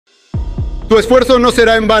Tu esfuerzo no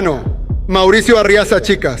será en vano, Mauricio Arriaza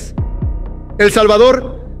Chicas. El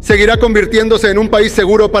Salvador seguirá convirtiéndose en un país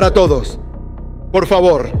seguro para todos. Por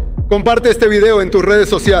favor, comparte este video en tus redes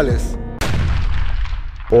sociales.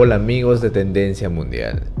 Hola amigos de Tendencia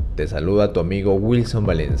Mundial, te saluda tu amigo Wilson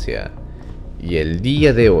Valencia y el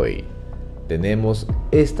día de hoy tenemos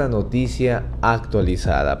esta noticia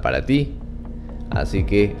actualizada para ti, así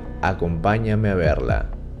que acompáñame a verla.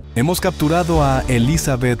 Hemos capturado a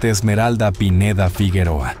Elizabeth Esmeralda Pineda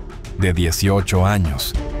Figueroa, de 18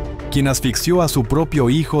 años, quien asfixió a su propio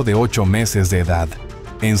hijo de 8 meses de edad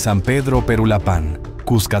en San Pedro Perulapán,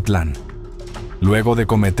 Cuscatlán. Luego de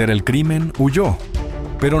cometer el crimen, huyó,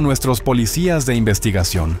 pero nuestros policías de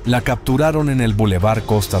investigación la capturaron en el Boulevard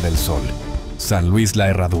Costa del Sol, San Luis La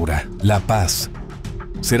Herradura, La Paz.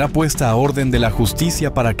 Será puesta a orden de la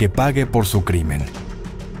justicia para que pague por su crimen.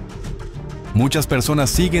 Muchas personas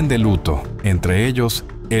siguen de luto, entre ellos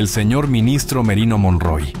el señor ministro Merino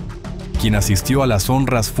Monroy, quien asistió a las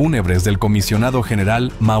honras fúnebres del comisionado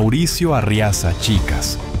general Mauricio Arriaza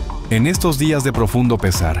Chicas. En estos días de profundo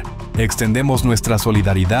pesar, extendemos nuestra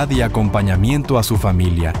solidaridad y acompañamiento a su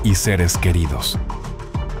familia y seres queridos.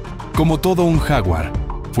 Como todo un jaguar,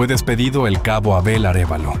 fue despedido el cabo Abel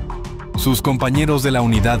Arévalo. Sus compañeros de la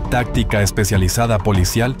Unidad Táctica Especializada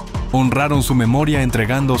Policial honraron su memoria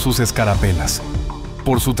entregando sus escarapelas.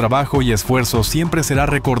 Por su trabajo y esfuerzo siempre será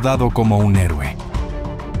recordado como un héroe.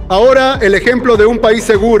 Ahora el ejemplo de un país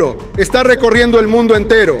seguro está recorriendo el mundo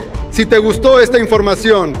entero. Si te gustó esta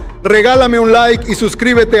información, regálame un like y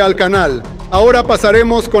suscríbete al canal. Ahora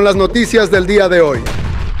pasaremos con las noticias del día de hoy.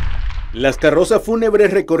 Las carrozas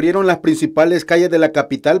fúnebres recorrieron las principales calles de la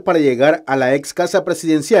capital para llegar a la ex casa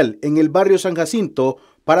presidencial en el barrio San Jacinto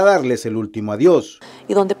para darles el último adiós.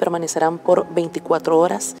 Y donde permanecerán por 24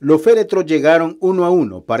 horas. Los féretros llegaron uno a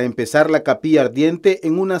uno para empezar la capilla ardiente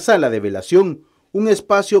en una sala de velación, un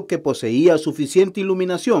espacio que poseía suficiente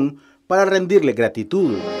iluminación para rendirle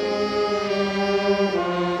gratitud.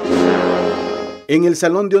 En el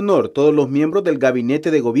Salón de Honor, todos los miembros del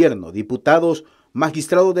Gabinete de Gobierno, diputados,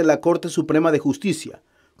 magistrados de la Corte Suprema de Justicia,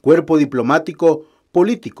 cuerpo diplomático,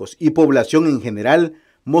 políticos y población en general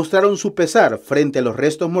mostraron su pesar frente a los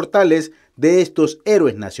restos mortales de estos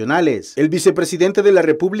héroes nacionales. El vicepresidente de la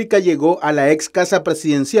República llegó a la ex casa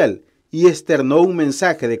presidencial y externó un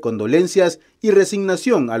mensaje de condolencias y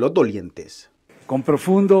resignación a los dolientes. Con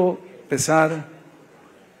profundo pesar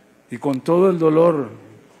y con todo el dolor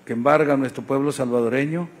que embarga a nuestro pueblo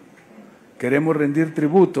salvadoreño, queremos rendir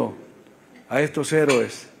tributo a estos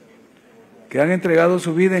héroes que han entregado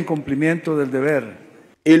su vida en cumplimiento del deber.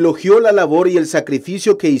 Elogió la labor y el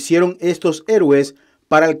sacrificio que hicieron estos héroes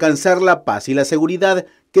para alcanzar la paz y la seguridad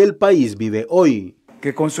que el país vive hoy.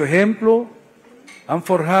 Que con su ejemplo han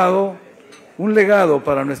forjado un legado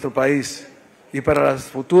para nuestro país y para las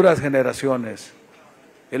futuras generaciones.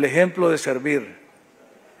 El ejemplo de servir,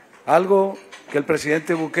 algo que el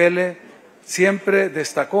presidente Bukele siempre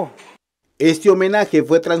destacó. Este homenaje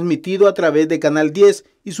fue transmitido a través de Canal 10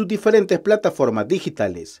 y sus diferentes plataformas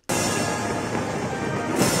digitales.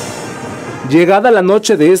 Llegada la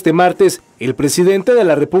noche de este martes, el presidente de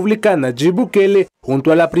la República, Nayib Bukele,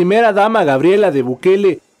 junto a la primera dama Gabriela de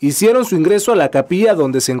Bukele, hicieron su ingreso a la capilla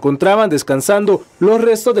donde se encontraban descansando los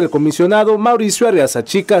restos del comisionado Mauricio Arriaza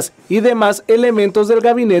Chicas y demás elementos del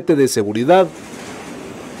gabinete de seguridad.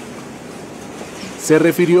 Se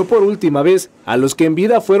refirió por última vez a los que en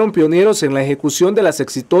vida fueron pioneros en la ejecución de las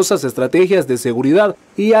exitosas estrategias de seguridad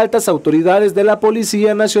y altas autoridades de la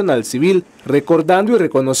Policía Nacional Civil, recordando y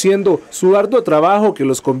reconociendo su arduo trabajo que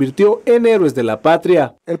los convirtió en héroes de la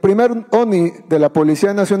patria. El primer ONI de la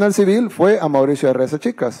Policía Nacional Civil fue a Mauricio Arriaza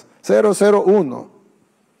Chicas, 001.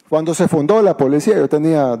 Cuando se fundó la policía yo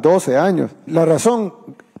tenía 12 años. La razón,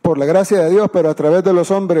 por la gracia de Dios, pero a través de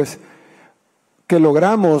los hombres que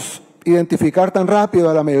logramos identificar tan rápido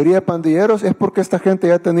a la mayoría de pandilleros, es porque esta gente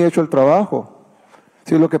ya tenía hecho el trabajo.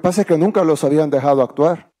 Sí, lo que pasa es que nunca los habían dejado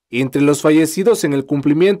actuar. Entre los fallecidos en el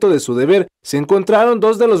cumplimiento de su deber se encontraron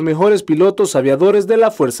 2 de los mejores pilotos aviadores de la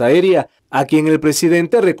Fuerza Aérea, a quien el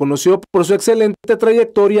presidente reconoció por su excelente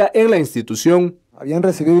trayectoria en la institución. Habían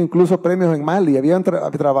recibido incluso premios en Mali, habían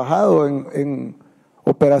trabajado en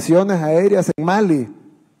operaciones aéreas en Mali,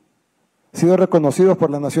 sido reconocidos por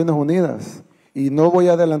las Naciones Unidas. Y no voy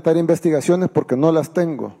a adelantar investigaciones porque no las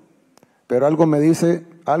tengo, pero algo me dice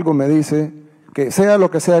que sea lo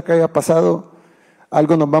que sea que haya pasado,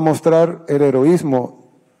 algo nos va a mostrar el heroísmo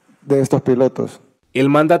de estos pilotos. El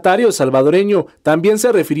mandatario salvadoreño también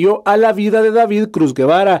se refirió a la vida de David Cruz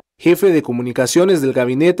Guevara, jefe de comunicaciones del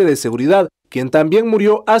Gabinete de Seguridad, quien también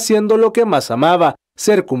murió haciendo lo que más amaba,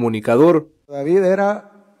 ser comunicador. David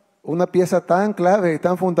era una pieza tan clave y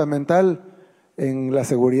tan fundamental en la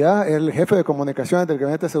seguridad, el jefe de comunicaciones del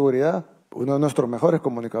Gabinete de Seguridad, uno de nuestros mejores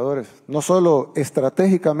comunicadores. No solo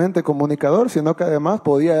estratégicamente comunicador, sino que además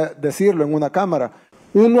podía decirlo en una cámara.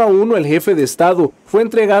 Uno a uno el jefe de Estado fue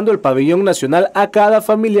entregando el pabellón nacional a cada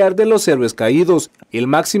familiar de los héroes caídos, el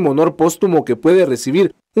máximo honor póstumo que puede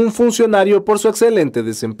recibir un funcionario por su excelente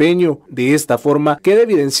desempeño. De esta forma queda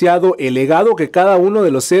evidenciado el legado que cada uno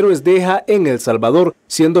de los héroes deja en El Salvador,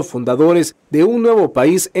 siendo fundadores de un nuevo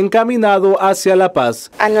país encaminado hacia la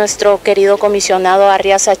paz. A nuestro querido comisionado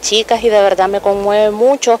Arriaza Chicas, y de verdad me conmueve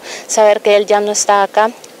mucho saber que él ya no está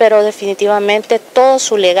acá, pero definitivamente todo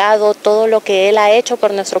su legado, todo lo que él ha hecho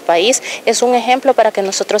por nuestro país es un ejemplo para que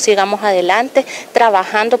nosotros sigamos adelante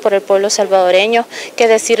trabajando por el pueblo salvadoreño. Qué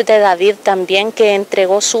decir de David también, que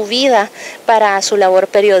entregó su vida para su labor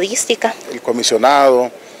periodística. El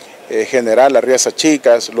comisionado general Arriaza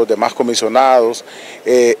Chicas, los demás comisionados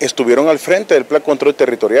estuvieron al frente del Plan Control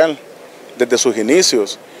Territorial desde sus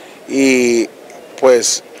inicios y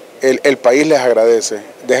pues el país les agradece,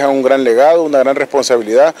 dejan un gran legado, una gran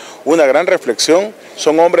responsabilidad, una gran reflexión,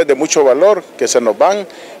 son hombres de mucho valor que se nos van,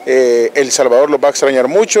 El Salvador los va a extrañar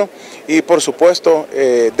mucho y por supuesto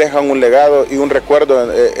dejan un legado y un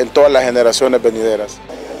recuerdo en todas las generaciones venideras.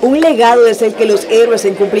 Un legado es el que los héroes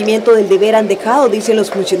en cumplimiento del deber han dejado, dicen los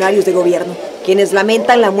funcionarios de gobierno, quienes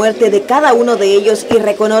lamentan la muerte de cada uno de ellos y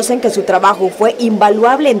reconocen que su trabajo fue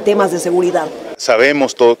invaluable en temas de seguridad.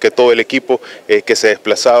 Sabemos que todo el equipo que se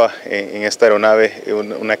desplazaba en esta aeronave,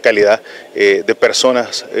 una calidad de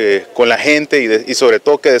personas con la gente y sobre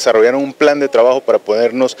todo que desarrollaron un plan de trabajo para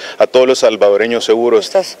ponernos a todos los salvadoreños seguros.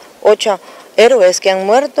 Estas 8 héroes que han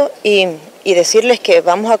muerto y decirles que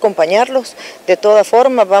vamos a acompañarlos de todas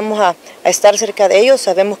formas, vamos a estar cerca de ellos.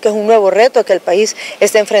 Sabemos que es un nuevo reto que el país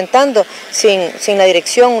está enfrentando sin la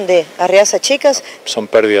dirección de Arriaza Chicas. Son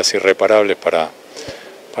pérdidas irreparables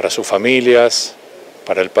para sus familias,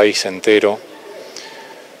 para el país entero.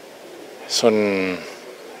 Son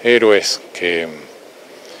héroes que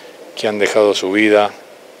han dejado su vida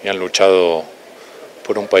y han luchado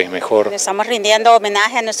por un país mejor. Estamos rindiendo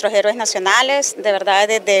homenaje a nuestros héroes nacionales. De verdad,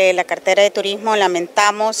 desde la cartera de turismo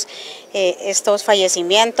lamentamos estos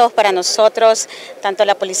fallecimientos. Para nosotros, tanto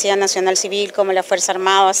la Policía Nacional Civil como las Fuerzas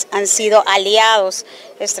Armadas han sido aliados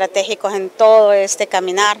estratégicos en todo este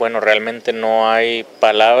caminar. Bueno, realmente no hay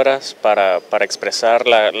palabras para expresar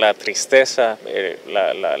la tristeza,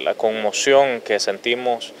 la conmoción que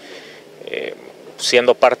sentimos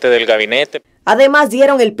siendo parte del gabinete. Además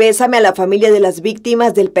dieron el pésame a la familia de las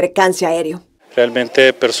víctimas del percance aéreo.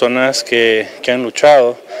 Realmente personas que han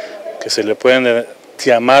luchado, que se le pueden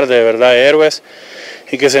llamar de verdad héroes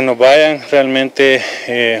y que se nos vayan, realmente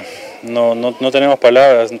no tenemos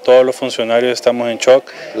palabras, todos los funcionarios estamos en shock.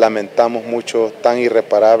 Lamentamos mucho tan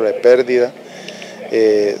irreparable pérdida,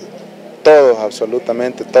 todos,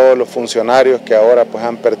 absolutamente todos los funcionarios que ahora pues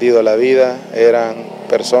han perdido la vida, eran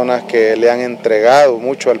personas que le han entregado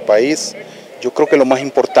mucho al país. Yo creo que lo más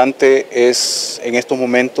importante es en estos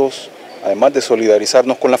momentos, además de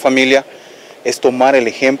solidarizarnos con la familia, es tomar el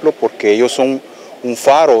ejemplo porque ellos son un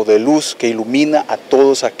faro de luz que ilumina a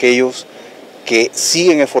todos aquellos que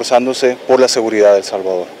siguen esforzándose por la seguridad de El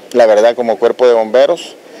Salvador. La verdad, como cuerpo de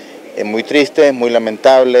bomberos, es muy triste, es muy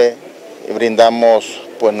lamentable, brindamos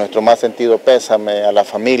pues nuestro más sentido pésame a la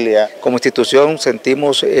familia. Como institución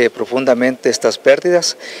sentimos profundamente estas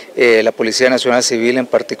pérdidas. La Policía Nacional Civil en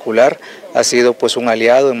particular ha sido pues un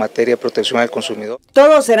aliado en materia de protección al consumidor.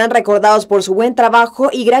 Todos serán recordados por su buen trabajo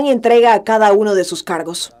y gran entrega a cada uno de sus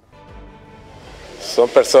cargos. Son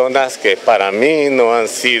personas que para mí no han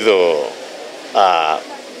sido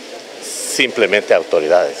simplemente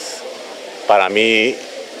autoridades. Para mí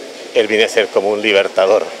él viene a ser como un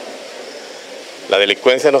libertador. La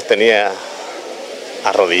delincuencia nos tenía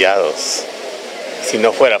arrodillados. Si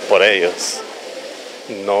no fuera por ellos,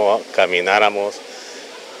 no camináramos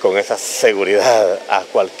con esa seguridad a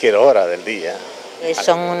cualquier hora del día.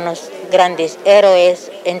 Son unos grandes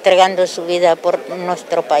héroes entregando su vida por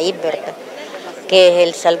nuestro país, ¿verdad? Que es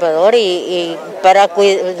El Salvador y para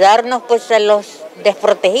cuidarnos pues a los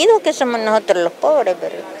desprotegidos que somos nosotros los pobres,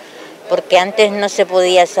 ¿verdad? Porque antes no se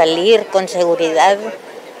podía salir con seguridad.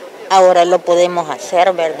 Ahora lo podemos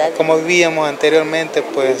hacer, ¿verdad? Como vivíamos anteriormente,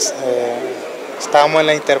 pues estábamos en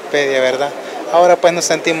la intemperie, ¿verdad? Ahora pues nos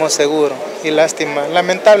sentimos seguros y lástima.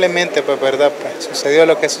 Lamentablemente, pues, ¿verdad? Pues sucedió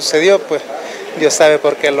lo que sucedió, pues Dios sabe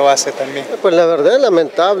por qué lo hace también. Pues la verdad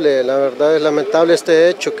es lamentable este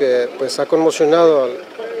hecho que pues ha conmocionado a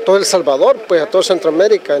todo El Salvador, pues a toda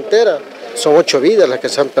Centroamérica entera. Son 8 vidas las que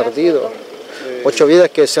se han perdido, 8 vidas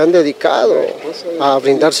que se han dedicado a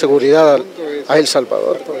brindar seguridad a El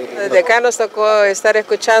Salvador. Desde acá nos tocó estar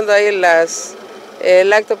escuchando ahí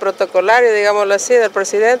el acto protocolario, digámoslo así, del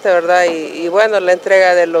presidente, ¿verdad? Y bueno, la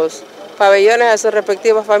entrega de los pabellones a sus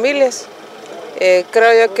respectivas familias.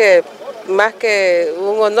 Creo yo que más que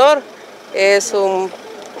un honor, es un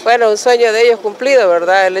sueño de ellos cumplido,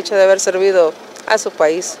 ¿verdad? El hecho de haber servido a su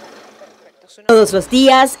país. Todos los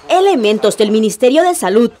días, elementos del Ministerio de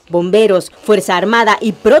Salud, bomberos, Fuerza Armada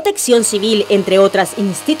y Protección Civil, entre otras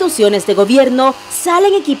instituciones de gobierno,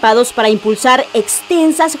 salen equipados para impulsar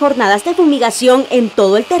extensas jornadas de fumigación en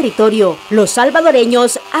todo el territorio. Los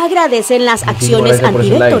salvadoreños agradecen las acciones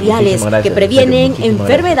antivectoriales que previenen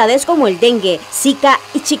enfermedades como el dengue, zika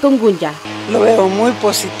y chikungunya. Lo veo muy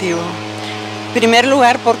positivo. En primer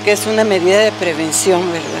lugar, porque es una medida de prevención,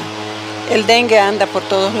 ¿verdad? El dengue anda por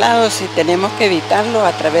todos lados y tenemos que evitarlo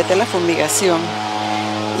a través de la fumigación.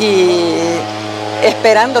 Y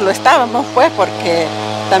esperándolo estábamos, pues, porque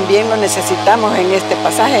también lo necesitamos en este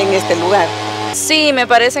pasaje, en este lugar. Sí, me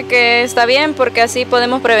parece que está bien porque así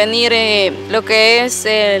podemos prevenir lo que es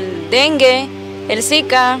el dengue, el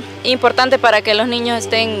zika, importante para que los niños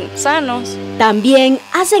estén sanos. También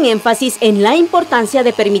hacen énfasis en la importancia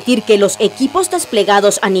de permitir que los equipos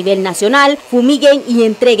desplegados a nivel nacional fumiguen y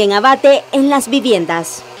entreguen abate en las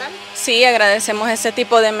viviendas. Sí, agradecemos este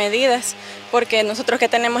tipo de medidas porque nosotros que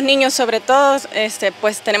tenemos niños sobre todo,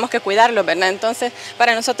 pues tenemos que cuidarlos, ¿verdad? Entonces,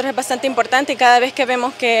 para nosotros es bastante importante y cada vez que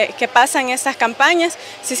vemos que pasan esas campañas,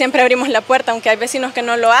 sí siempre abrimos la puerta, aunque hay vecinos que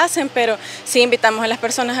no lo hacen, pero sí invitamos a las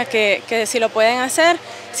personas a que si lo pueden hacer,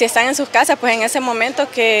 si están en sus casas, pues en ese momento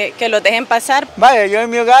que los dejen pasar. Vaya, yo en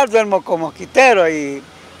mi hogar duermo como mosquitero y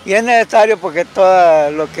es necesario porque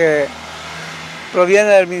todo lo que proviene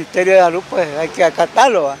del Ministerio de Salud, pues hay que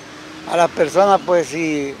acatarlo, ¿va? A las personas, pues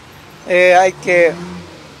sí. Hay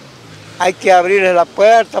que abrirles la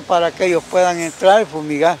puerta para que ellos puedan entrar y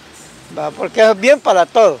fumigar, ¿va? Porque es bien para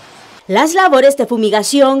todos. Las labores de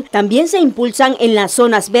fumigación también se impulsan en las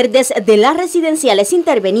zonas verdes de las residenciales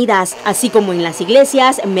intervenidas, así como en las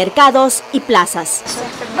iglesias, mercados y plazas.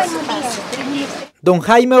 Don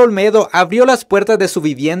Jaime Olmedo abrió las puertas de su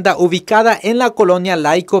vivienda ubicada en la colonia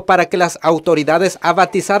Laico para que las autoridades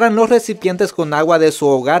abatizaran los recipientes con agua de su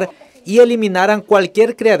hogar y eliminaran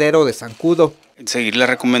cualquier criadero de zancudo. Seguir las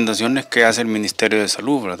recomendaciones que hace el Ministerio de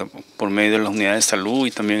Salud, ¿verdad? Por medio de las unidades de salud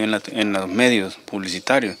y también en los medios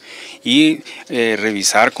publicitarios. Y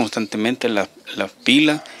revisar constantemente las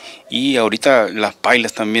pilas y ahorita las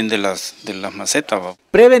pailas también de las macetas, ¿va?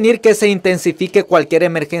 Prevenir que se intensifique cualquier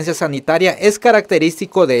emergencia sanitaria es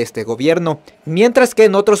característico de este gobierno. Mientras que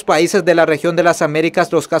en otros países de la región de las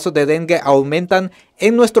Américas los casos de dengue aumentan,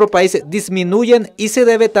 en nuestro país disminuyen y se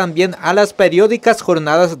debe también a las periódicas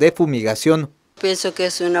jornadas de fumigación. Pienso que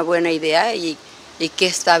es una buena idea y que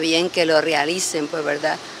está bien que lo realicen, pues,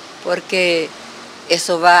 ¿verdad? Porque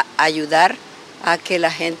eso va a ayudar a que la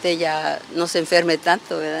gente ya no se enferme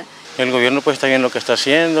tanto, ¿verdad? El gobierno pues está bien lo que está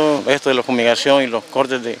haciendo, esto de la fumigación y los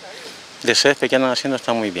cortes de césped que andan haciendo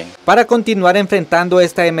está muy bien. Para continuar enfrentando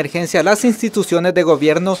esta emergencia, las instituciones de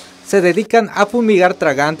gobierno se dedican a fumigar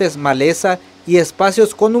tragantes, maleza y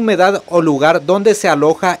espacios con humedad o lugar donde se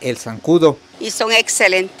aloja el zancudo. Y son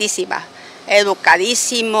excelentísimas,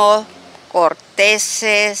 educadísimos,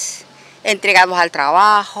 corteses, entregados al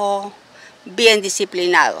trabajo, bien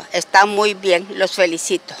disciplinados, están muy bien, los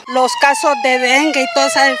felicito. Los casos de dengue y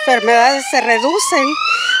todas esas enfermedades se reducen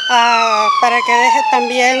para que deje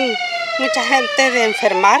también mucha gente de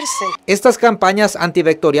enfermarse. Estas campañas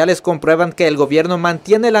antivectoriales comprueban que el gobierno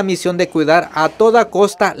mantiene la misión de cuidar a toda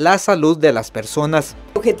costa la salud de las personas.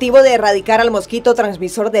 Con el objetivo de erradicar al mosquito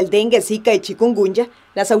transmisor del dengue, zika y chikungunya,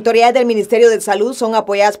 las autoridades del Ministerio de Salud son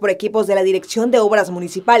apoyadas por equipos de la Dirección de Obras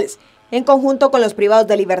Municipales, en conjunto con los privados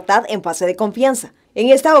de libertad en fase de confianza. En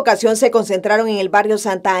esta ocasión se concentraron en el barrio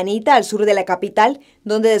Santa Anita, al sur de la capital,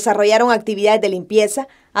 donde desarrollaron actividades de limpieza,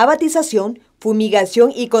 abatización,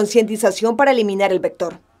 fumigación y concientización para eliminar el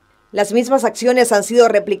vector. Las mismas acciones han sido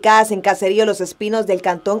replicadas en Caserío Los Espinos del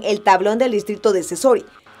cantón El Tablón del distrito de Cesori,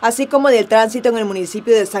 así como del tránsito en el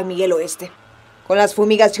municipio de San Miguel Oeste. Con las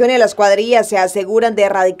fumigaciones, las cuadrillas se aseguran de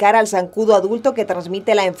erradicar al zancudo adulto que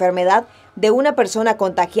transmite la enfermedad de una persona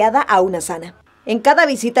contagiada a una sana. En cada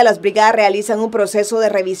visita, las brigadas realizan un proceso de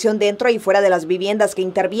revisión dentro y fuera de las viviendas que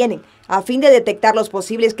intervienen, a fin de detectar los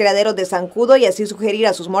posibles criaderos de zancudo y así sugerir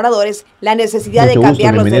a sus moradores la necesidad de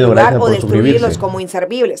cambiarlos del lugar o destruirlos como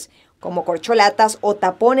inservibles, como corcholatas o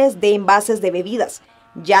tapones de envases de bebidas,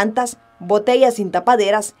 llantas, botellas sin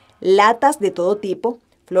tapaderas, latas de todo tipo,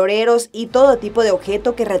 floreros y todo tipo de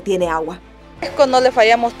objeto que retiene agua. No le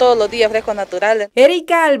fallamos todos los días frescos naturales.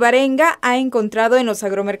 Erika Alvarenga ha encontrado en los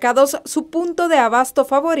agromercados su punto de abasto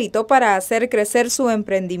favorito para hacer crecer su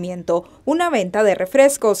emprendimiento, una venta de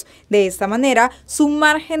refrescos. De esta manera, su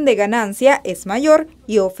margen de ganancia es mayor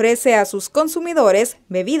y ofrece a sus consumidores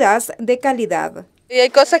bebidas de calidad. Y hay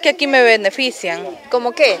cosas que aquí me benefician.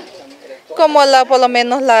 ¿Cómo qué? Como por lo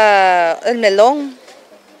menos el melón,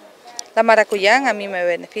 la maracuyá a mí me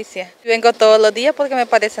beneficia. Vengo todos los días porque me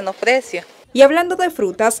parecen los precios. Y hablando de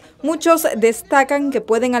frutas, muchos destacan que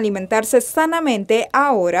pueden alimentarse sanamente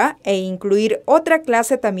ahora e incluir otra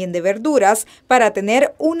clase también de verduras para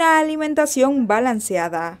tener una alimentación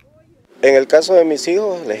balanceada. En el caso de mis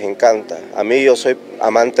hijos les encanta. A mí yo soy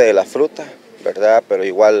amante de la fruta, ¿verdad? Pero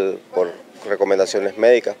igual por recomendaciones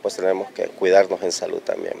médicas pues tenemos que cuidarnos en salud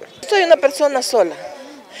también, ¿verdad? Soy una persona sola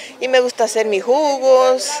y me gusta hacer mis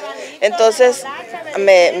jugos, entonces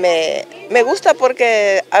me gusta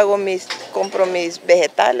porque compro mis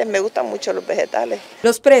vegetales, me gustan mucho los vegetales.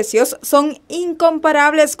 Los precios son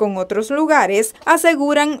incomparables con otros lugares,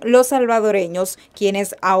 aseguran los salvadoreños,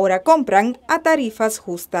 quienes ahora compran a tarifas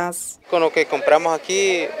justas. Con lo que compramos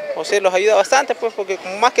aquí, o sea, los ayuda bastante, pues, porque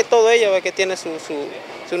más que todo ella ve que tiene su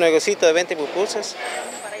negocito de venta y pupusas.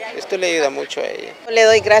 Esto le ayuda mucho a ella. Le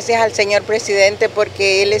doy gracias al señor presidente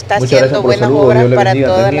porque él está haciendo buenas obras para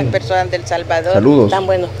todas las personas del Salvador. Saludos. Dan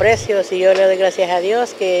buenos precios y yo le doy gracias a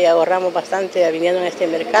Dios que ahorramos bastante viniendo en este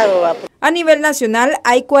mercado. A nivel nacional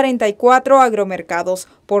hay 44 agromercados,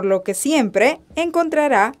 por lo que siempre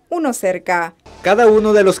encontrará uno cerca. Cada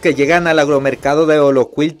uno de los que llegan al agromercado de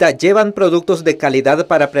Olocuilta llevan productos de calidad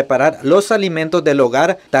para preparar los alimentos del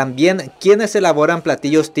hogar, también quienes elaboran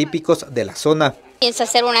platillos típicos de la zona. Pienso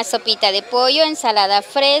hacer una sopita de pollo, ensalada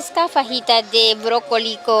fresca, fajitas de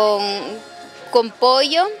brócoli con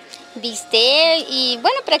pollo, bistec y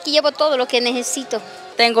bueno, por aquí llevo todo lo que necesito.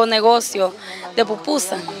 Tengo negocio de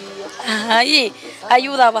pupusa, ahí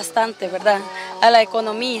ayuda bastante, ¿verdad?, a la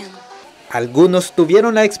economía. Algunos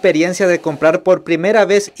tuvieron la experiencia de comprar por primera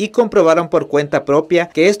vez y comprobaron por cuenta propia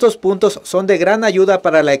que estos puntos son de gran ayuda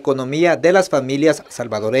para la economía de las familias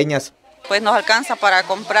salvadoreñas. Pues nos alcanza para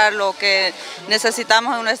comprar lo que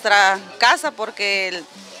necesitamos en nuestra casa porque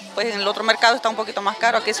pues en el otro mercado está un poquito más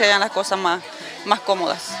caro, aquí se hallan las cosas más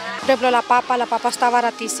cómodas. Por ejemplo, la papa está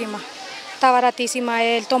baratísima,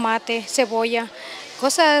 el tomate, cebolla,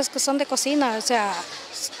 cosas que son de cocina, o sea,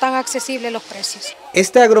 están accesibles los precios.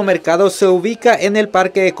 Este agromercado se ubica en el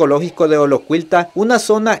Parque Ecológico de Olocuilta, una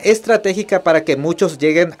zona estratégica para que muchos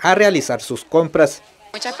lleguen a realizar sus compras.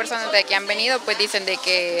 Muchas personas de que han venido pues dicen de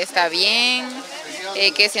que está bien,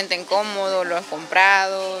 que sienten cómodos los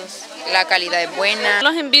comprados, la calidad es buena.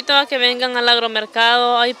 Los invito a que vengan al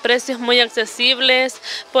agromercado, hay precios muy accesibles,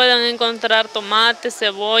 pueden encontrar tomate,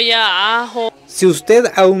 cebolla, ajo. Si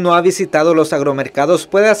usted aún no ha visitado los agromercados,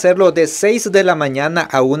 puede hacerlo de 6 de la mañana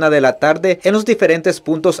a 1 de la tarde en los diferentes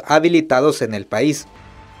puntos habilitados en el país.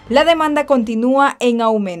 La demanda continúa en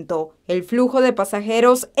aumento. El flujo de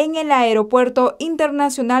pasajeros en el Aeropuerto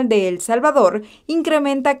Internacional de El Salvador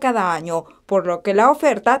incrementa cada año, por lo que la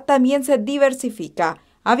oferta también se diversifica.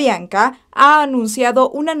 Avianca ha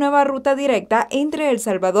anunciado una nueva ruta directa entre El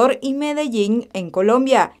Salvador y Medellín en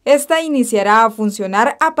Colombia. Esta iniciará a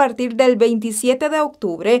funcionar a partir del 27 de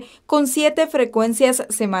octubre con 7 frecuencias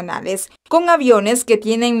semanales, con aviones que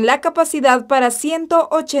tienen la capacidad para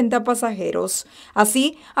 180 pasajeros.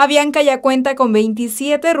 Así, Avianca ya cuenta con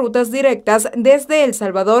 27 rutas directas desde El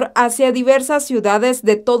Salvador hacia diversas ciudades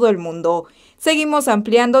de todo el mundo. Seguimos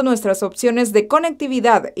ampliando nuestras opciones de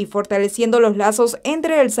conectividad y fortaleciendo los lazos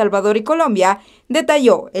entre El Salvador y Colombia,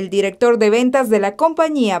 detalló el director de ventas de la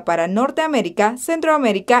compañía para Norteamérica,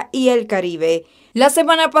 Centroamérica y el Caribe. La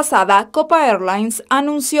semana pasada, Copa Airlines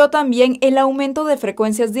anunció también el aumento de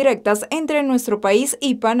frecuencias directas entre nuestro país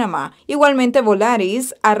y Panamá. Igualmente,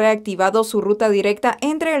 Volaris ha reactivado su ruta directa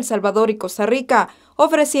entre El Salvador y Costa Rica,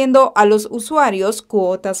 ofreciendo a los usuarios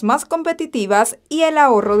cuotas más competitivas y el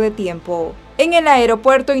ahorro de tiempo. En el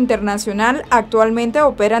Aeropuerto Internacional actualmente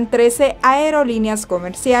operan 13 aerolíneas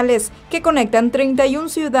comerciales que conectan 31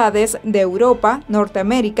 ciudades de Europa,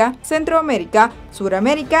 Norteamérica, Centroamérica,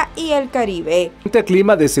 Suramérica y el Caribe. El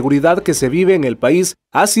clima de seguridad que se vive en el país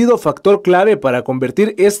ha sido factor clave para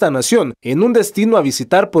convertir esta nación en un destino a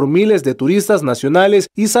visitar por miles de turistas nacionales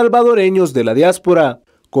y salvadoreños de la diáspora.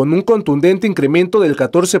 Con un contundente incremento del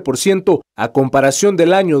 14% a comparación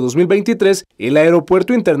del año 2023, el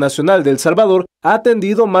Aeropuerto Internacional de El Salvador ha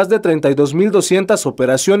atendido más de 32.200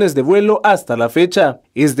 operaciones de vuelo hasta la fecha,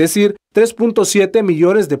 es decir, 3.7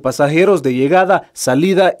 millones de pasajeros de llegada,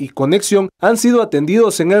 salida y conexión han sido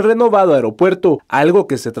atendidos en el renovado aeropuerto, algo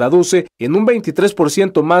que se traduce en un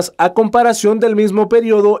 23% más a comparación del mismo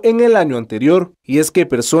periodo en el año anterior. Y es que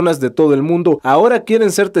personas de todo el mundo ahora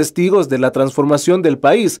quieren ser testigos de la transformación del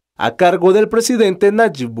país a cargo del presidente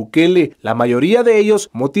Nayib Bukele, la mayoría de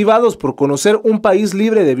ellos motivados por conocer un país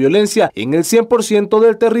libre de violencia en el 100%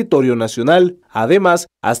 del territorio nacional. Además,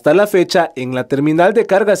 hasta la fecha, en la terminal de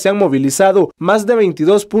carga se han movilizado más de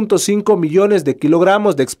 22.5 millones de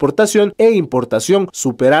kilogramos de exportación e importación,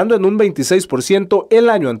 superando en un 26%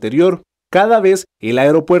 el año anterior. Cada vez, el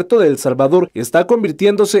aeropuerto de El Salvador está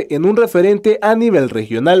convirtiéndose en un referente a nivel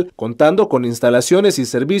regional, contando con instalaciones y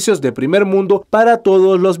servicios de primer mundo para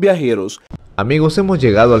todos los viajeros. Amigos, hemos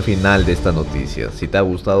llegado al final de esta noticia. Si te ha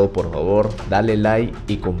gustado, por favor, dale like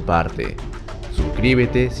y comparte.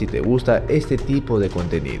 Suscríbete si te gusta este tipo de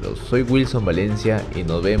contenidos. Soy Wilson Valencia y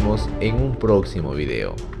nos vemos en un próximo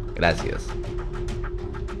video. Gracias.